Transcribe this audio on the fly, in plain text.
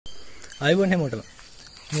ආයුබෝවන්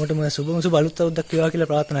හැමෝටම සුබ අලුත් අවුරුද්දක් වේවා කියලා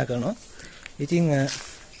ප්‍රාර්ථනා කරනවා. ඉතින්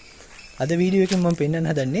අද වීඩියෝ එකෙන් මම පෙන්නන්න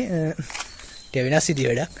හදන්නේ ටික වෙනස් විදිහ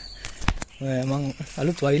වැඩක්. මම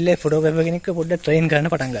අලුත් වයිල්ඩ් ලයිෆ් ෆොටෝග්‍රැෆර් කෙනෙක්ව පොඩ්ඩක් ට්‍රේන් කරන්න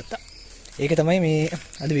පටන් ගත්තා. ඒක තමයි මේ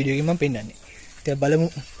අද වීඩියෝ එකෙන් මම පෙන්නන්නේ. ඉතින් බලමු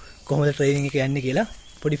කොහොමද ට්‍රේනින් එක යන්නේ කියලා.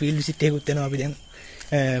 පොඩි ෆීල්ඩ් විසිට් එකකුත් වෙනවා අපි දැන්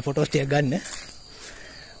ෆොටෝස් ටිකක් ගන්න.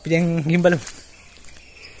 අපි දැන් ගිහින් බලමු.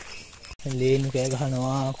 ලේනු කෑ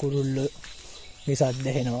ගහනවා, කුරුල්ලෝ මේ සද්ද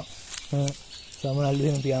ඇහෙනවා. සමනල්ලු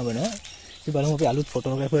එහෙම පියාඹන. ඉතින් බලමු අපි අලුත්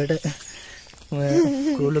ෆොටෝග්‍රැෆර්ට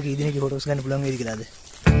කුරුල්ලෝ කී දිනක ෆොටෝස් ගන්න පුළුවන් වේද කියලාද.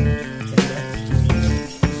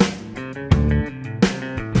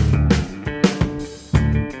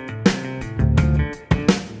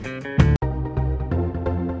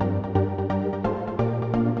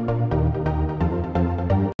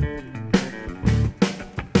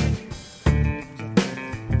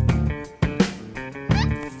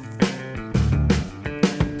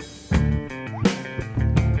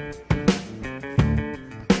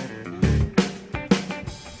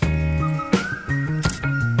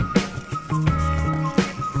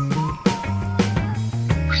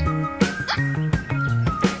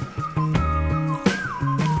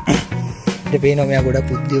 පේනවා මෙයා ගොඩක්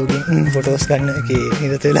උද්‍යෝගයෙන් ෆොටෝස් ගන්න එකේ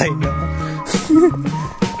නිරත වෙලා ඉන්නවා.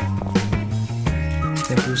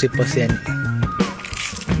 දැන් පූසෙත් පස්සේ යන්නේ.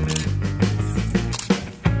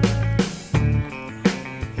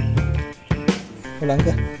 ඔලංග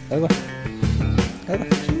අරග. අරග.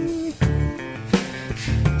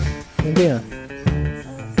 එන්නේ.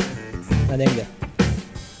 අදෙන්ග.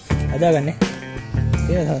 අදාගන්නේ.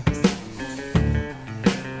 එහෙනම්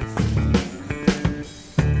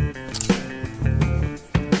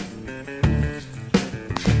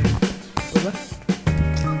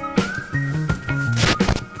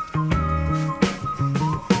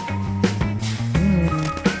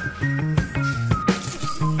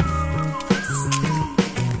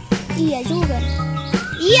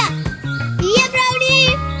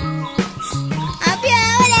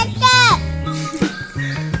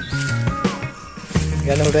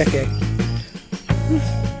Gana udah kayak.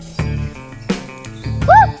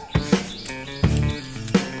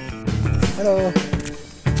 Halo.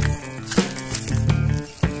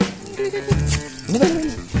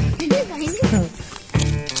 Ini apa ini?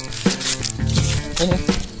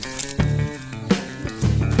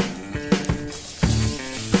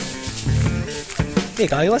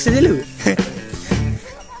 Kau masih dulu.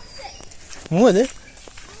 Mau ada?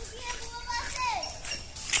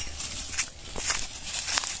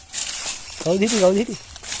 Kau di sini. Kau ni?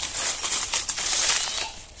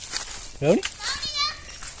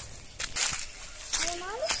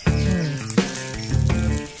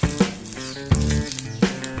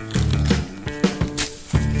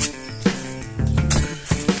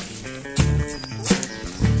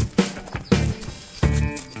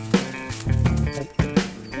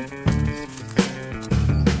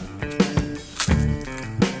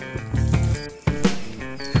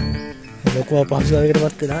 Loko apa suara kita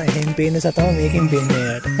buat lah, hempen satu make hempen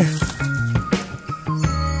ya.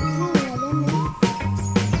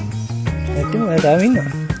 Itu mana tahu ini?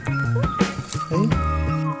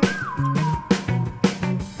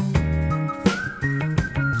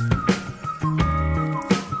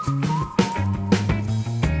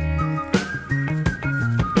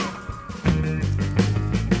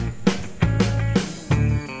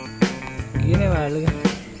 Gini malu.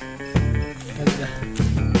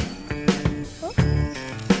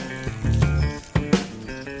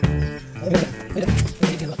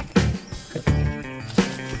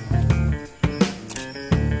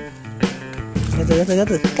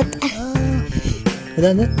 Jatuh.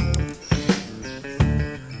 Ada.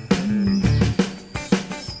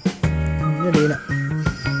 Ini dia nak.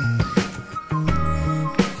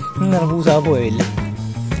 Nggak busa apa ya?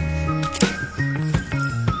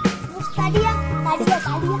 Tadi.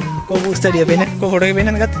 Kau busa dia pena? Kau foto ke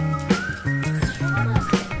pena nggak?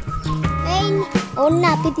 ඔන්න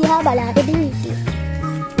අපි තියා බලාගෙන හිටියේ.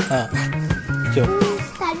 Coba.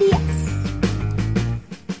 Tadi.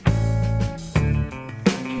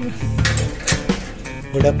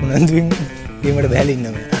 ගොඩක් උනන්දුවෙන් ගේමට බැහැලා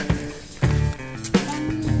ඉන්නවා මෙයා.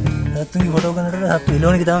 සත්තුන්ගේ ෆොටෝ ගන්නට සත්තු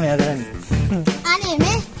ඉලෝන එක තමයි මෙයා කරන්නේ. අනේ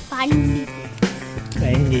මේ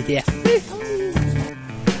පණ්ඩිතයා.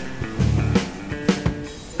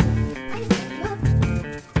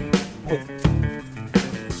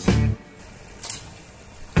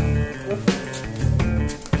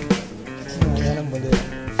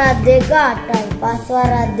 දෙක 8යි පස්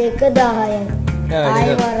වරක් දෙක 10යි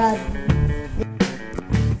ආයෙ වරක්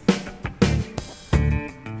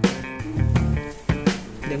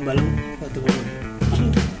දැන් බලමු අත පොඩි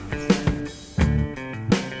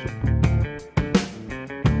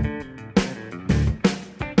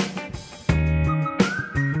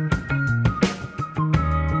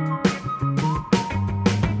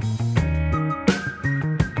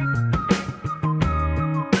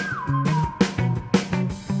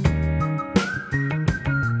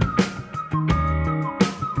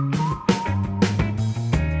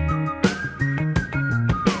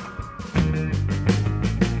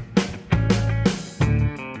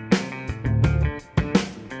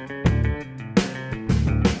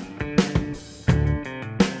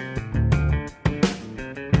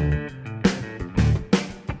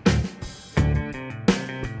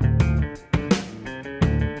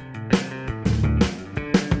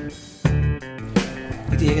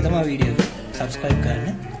ඒක තමයි වීඩියෝ එක. subscribe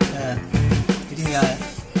කරන්න. ඉතින්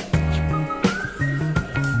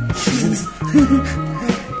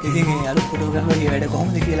ඉතින් මේ අලුත් ෆොටෝග්‍රැෆර්ගේ වැඩ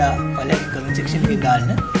කොහොමද කියලා පළවෙනි කමෙන්ට් සෙක්ෂන් එකේ දාන්න.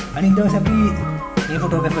 අනිත් දවසේ අපි මේ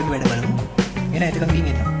ෆොටෝග්‍රැෆර්ගේ වැඩ බලමු. එහෙනම් එතකන්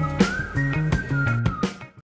ගිහින් එන්න.